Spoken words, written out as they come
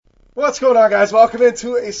What's going on, guys? Welcome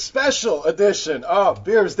into a special edition of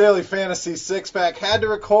Beer's Daily Fantasy Six-Pack. Had to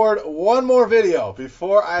record one more video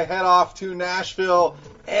before I head off to Nashville.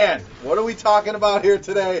 And what are we talking about here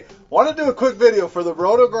today? Want to do a quick video for the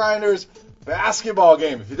RotoGrinders basketball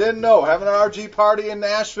game. If you didn't know, having an RG party in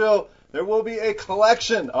Nashville, there will be a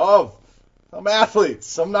collection of some athletes,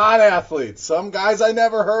 some non-athletes, some guys I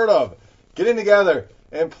never heard of, getting together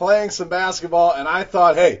and playing some basketball. And I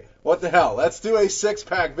thought, hey, what the hell? Let's do a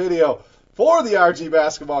six-pack video for the RG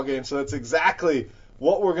basketball game. So that's exactly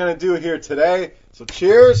what we're going to do here today. So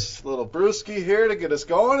cheers, little brewski here to get us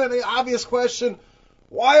going. And the obvious question,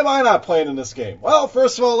 why am I not playing in this game? Well,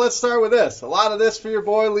 first of all, let's start with this. A lot of this for your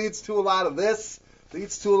boy leads to a lot of this,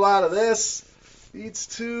 leads to a lot of this, leads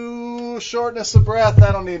to shortness of breath.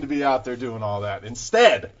 I don't need to be out there doing all that.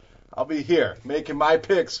 Instead, I'll be here making my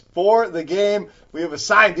picks for the game. We have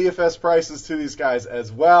assigned DFS prices to these guys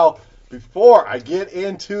as well. Before I get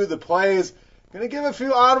into the plays, I'm going to give a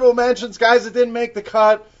few honorable mentions. Guys that didn't make the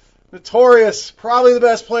cut. Notorious, probably the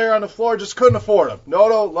best player on the floor, just couldn't afford him.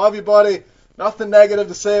 Noto, love you, buddy. Nothing negative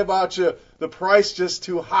to say about you. The price just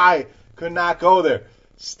too high. Could not go there.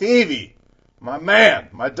 Stevie, my man,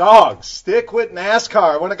 my dog, stick with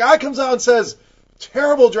NASCAR. When a guy comes out and says,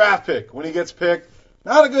 terrible draft pick when he gets picked,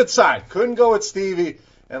 not a good sign. Couldn't go with Stevie.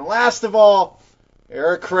 And last of all,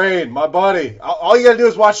 Eric Crane, my buddy. All you got to do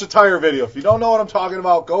is watch the tire video. If you don't know what I'm talking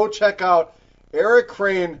about, go check out Eric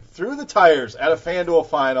Crane through the tires at a FanDuel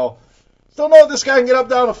final. Still know this guy can get up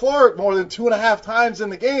down the floor more than 2.5 times in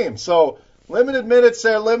the game. So limited minutes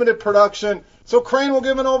there, limited production. So Crane will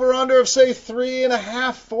give an over-under of, say,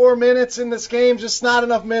 3.5, 4 minutes in this game. Just not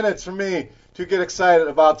enough minutes for me to get excited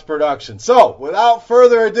about the production. So, without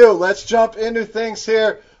further ado, let's jump into things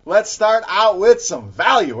here. Let's start out with some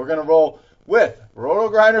value. We're going to roll with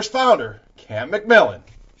RotoGrinders founder, Cam McMillan.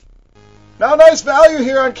 Now, nice value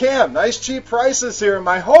here on Cam. Nice cheap prices here. And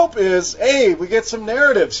my hope is, hey, we get some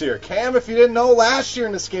narratives here. Cam, if you didn't know, last year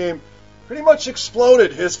in this game, pretty much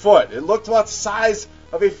exploded his foot. It looked about the size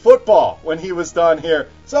of a football when he was done here.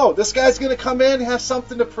 So, this guy's going to come in, have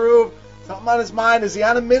something to prove. Something on his mind. Is he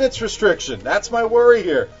on a minutes restriction? That's my worry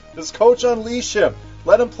here. Does coach unleash him?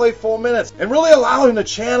 Let him play full minutes and really allow him to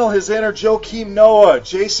channel his inner Joakim Noah,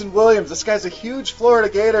 Jason Williams. This guy's a huge Florida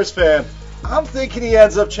Gators fan. I'm thinking he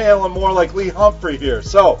ends up channeling more like Lee Humphrey here.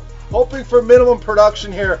 So, hoping for minimum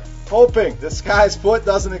production here. Hoping this guy's foot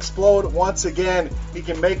doesn't explode once again. He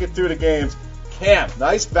can make it through the games. Cam,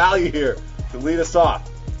 nice value here to lead us off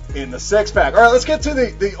in the six-pack. All right, let's get to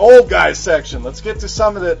the old guys section. Let's get to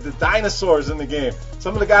some of the dinosaurs in the game.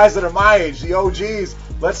 Some of the guys that are my age, the OGs.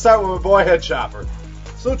 Let's start with my boy Head Chopper.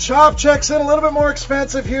 So Chop checks in a little bit more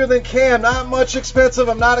expensive here than Cam. Not much expensive.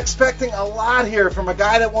 I'm not expecting a lot here from a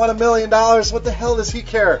guy that won $1 million. What the hell does he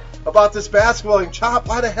care about this basketball game? Chop,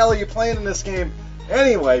 why the hell are you playing in this game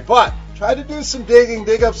anyway? But tried to do some digging,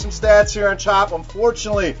 dig up some stats here on Chop.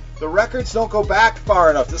 Unfortunately, the records don't go back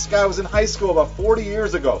far enough. This guy was in high school about 40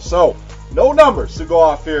 years ago, so no numbers to go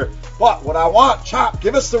off here. But what I want, Chop,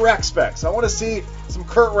 give us the rec specs. I want to see some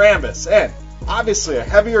Kurt Rambis, and obviously a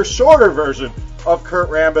heavier, shorter version of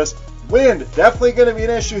Kurt Rambis. Wind, definitely going to be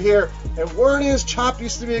an issue here. And word is, Chop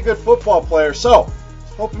used to be a good football player, so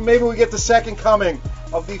hoping maybe we get the second coming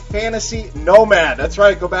of the fantasy nomad. That's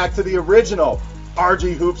right, go back to the original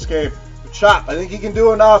RG Hoops game. But Chop, I think he can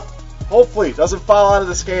do enough. Hopefully doesn't fall out of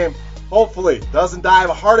this game. Hopefully doesn't die of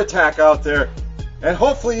a heart attack out there. And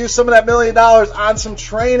hopefully use some of that $1 million on some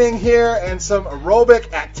training here and some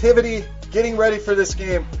aerobic activity getting ready for this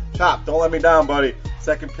game. Chop, don't let me down, buddy.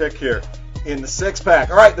 Second pick here in the six-pack.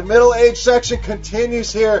 All right, the middle-age section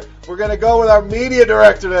continues here. We're going to go with our media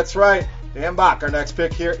director. That's right, Dan Bach, our next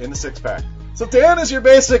pick here in the six-pack. So Dan is your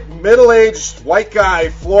basic middle-aged white guy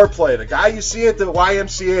floor play. The guy you see at the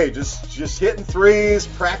YMCA, just hitting threes,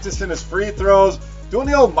 practicing his free throws, doing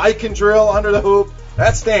the old mic and drill under the hoop.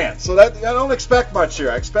 That's Dan. So I don't expect much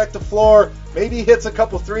here. I expect the floor. Maybe he hits a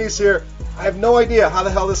couple threes here. I have no idea how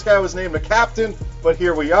the hell this guy was named a captain, but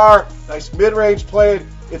here we are. Nice mid-range played.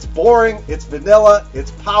 It's boring. It's vanilla.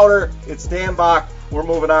 It's powder. It's Dan Bach. We're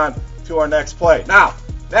moving on to our next play. Now,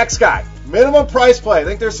 next guy. Minimum price play. I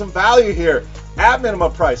think there's some value here at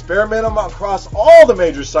minimum price. Bare minimum across all the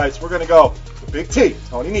major sites. We're going to go with Big T,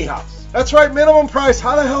 Tony Niehaus. That's right, minimum price.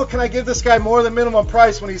 How the hell can I give this guy more than minimum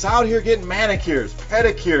price when he's out here getting manicures,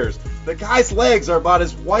 pedicures? The guy's legs are about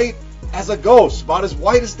as white as a ghost, about as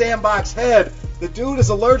white as Dan Bach's head. The dude is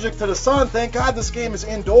allergic to the sun. Thank God this game is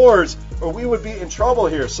indoors, or we would be in trouble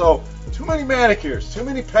here. So, too many manicures, too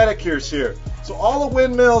many pedicures here. So all the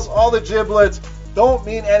windmills, all the giblets don't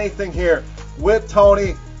mean anything here with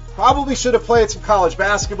Tony. Probably should have played some college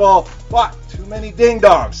basketball, but too many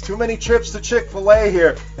ding-dongs, too many trips to Chick-fil-A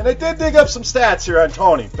here. And I did dig up some stats here on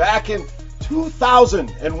Tony. Back in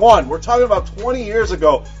 2001, we're talking about 20 years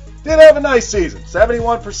ago, did have a nice season.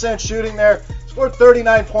 71% shooting there, scored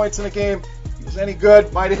 39 points in a game. He was any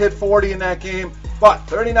good, might have hit 40 in that game. But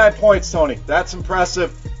 39 points, Tony, that's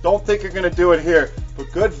impressive. Don't think you're going to do it here.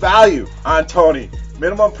 But good value on Tony.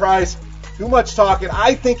 Minimum price, too much talking.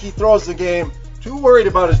 I think he throws the game. Too worried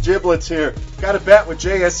about his giblets here. Got to bet with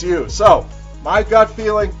JSU. So, my gut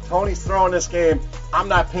feeling, Tony's throwing this game. I'm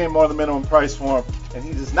not paying more than minimum price for him. And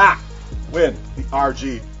he does not win the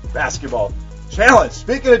RG Basketball Challenge.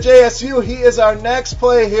 Speaking of JSU, he is our next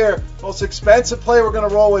play here. Most expensive play we're going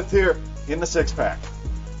to roll with here in the six-pack.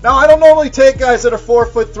 Now, I don't normally take guys that are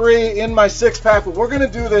 4'3" in my six-pack, but we're going to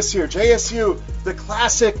do this here. JSU, the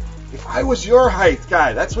classic, if I was your height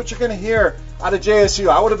guy, that's what you're going to hear out of JSU.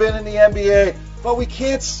 I would have been in the NBA, but we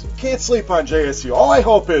can't sleep on JSU. All I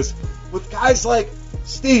hope is, with guys like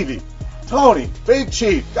Stevie, Tony, Big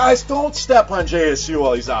Chief, guys, don't step on JSU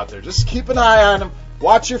while he's out there. Just keep an eye on him.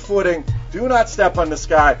 Watch your footing. Do not step on this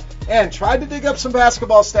guy. And tried to dig up some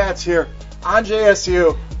basketball stats here on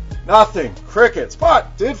JSU. Nothing. Crickets.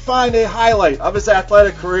 But did find a highlight of his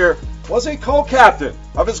athletic career. Was a co-captain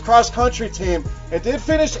of his cross-country team and did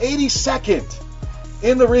finish 82nd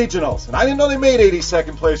in the regionals. And I didn't know they made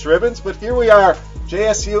 82nd place ribbons, but here we are.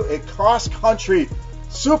 JSU, a cross-country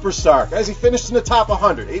superstar. As he finished in the top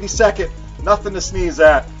 100. 82nd. Nothing to sneeze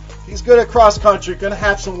at. He's good at cross-country. Going to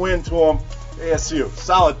have some wind to him. JSU.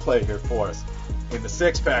 Solid play here for us in the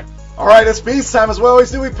six-pack. All right, it's beast time. As we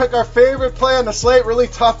always do, we pick our favorite play on the slate. Really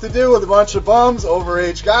tough to do with a bunch of bums,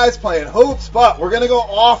 overage guys playing hoops, but we're going to go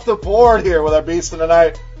off the board here with our beast of the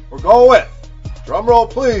night. We're going with, drum roll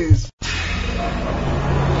please,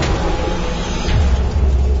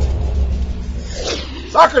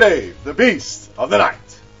 Soccer Dave, the beast of the night.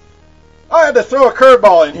 I had to throw a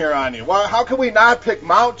curveball in here on you. How can we not pick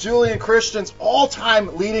Mount Julian Christian's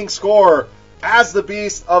all-time leading scorer as the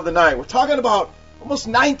beast of the night? We're talking about almost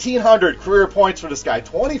 1,900 career points for this guy.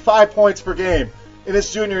 25 points per game in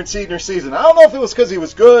his junior and senior season. I don't know if it was because he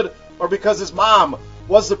was good or because his mom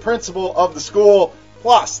was the principal of the school.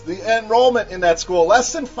 Plus, the enrollment in that school,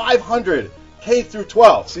 less than 500 K through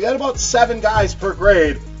 12. So you had about 7 guys per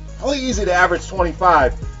grade. Probably easy to average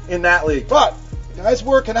 25 in that league. But the guy's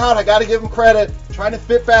working out. I got to give him credit. Trying to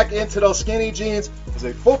fit back into those skinny jeans. Was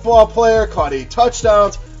a football player, caught 8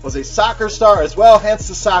 touchdowns. Was a soccer star as well, hence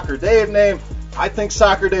the Soccer Dave name. I think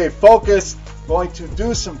Soccer Dave focused, going to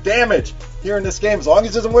do some damage here in this game. As long as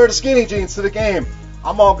he doesn't wear the skinny jeans to the game,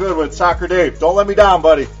 I'm all good with Soccer Dave. Don't let me down,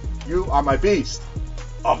 buddy. You are my beast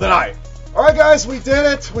of the night. All right, guys, we did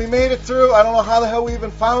it. We made it through. I don't know how the hell we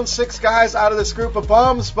even found 6 guys out of this group of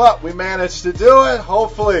bums, but we managed to do it.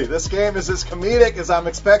 Hopefully, this game is as comedic as I'm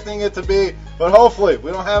expecting it to be, but hopefully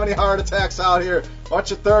we don't have any heart attacks out here.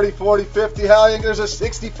 Bunch of 30, 40, 50. Hell, I think there's a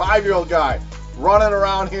 65-year-old guy running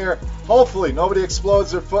around here. Hopefully, nobody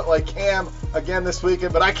explodes their foot like Cam again this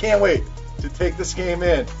weekend, but I can't wait to take this game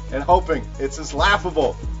in and hoping it's as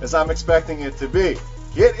laughable as I'm expecting it to be.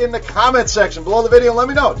 Get in the comment section below the video and let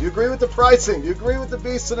me know. Do you agree with the pricing? Do you agree with the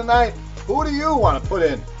beast of the night? Who do you want to put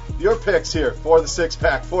in your picks here for the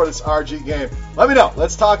six-pack for this RG game? Let me know.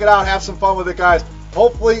 Let's talk it out. Have some fun with it, guys.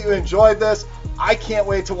 Hopefully you enjoyed this. I can't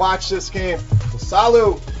wait to watch this game. So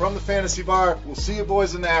salut from the Fantasy Bar. We'll see you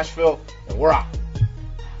boys in Nashville, and we're out.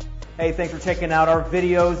 Hey, thanks for checking out our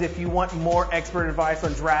videos. If you want more expert advice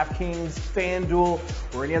on DraftKings, FanDuel,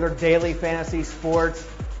 or any other daily fantasy sports,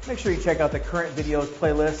 make sure you check out the current videos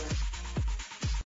playlist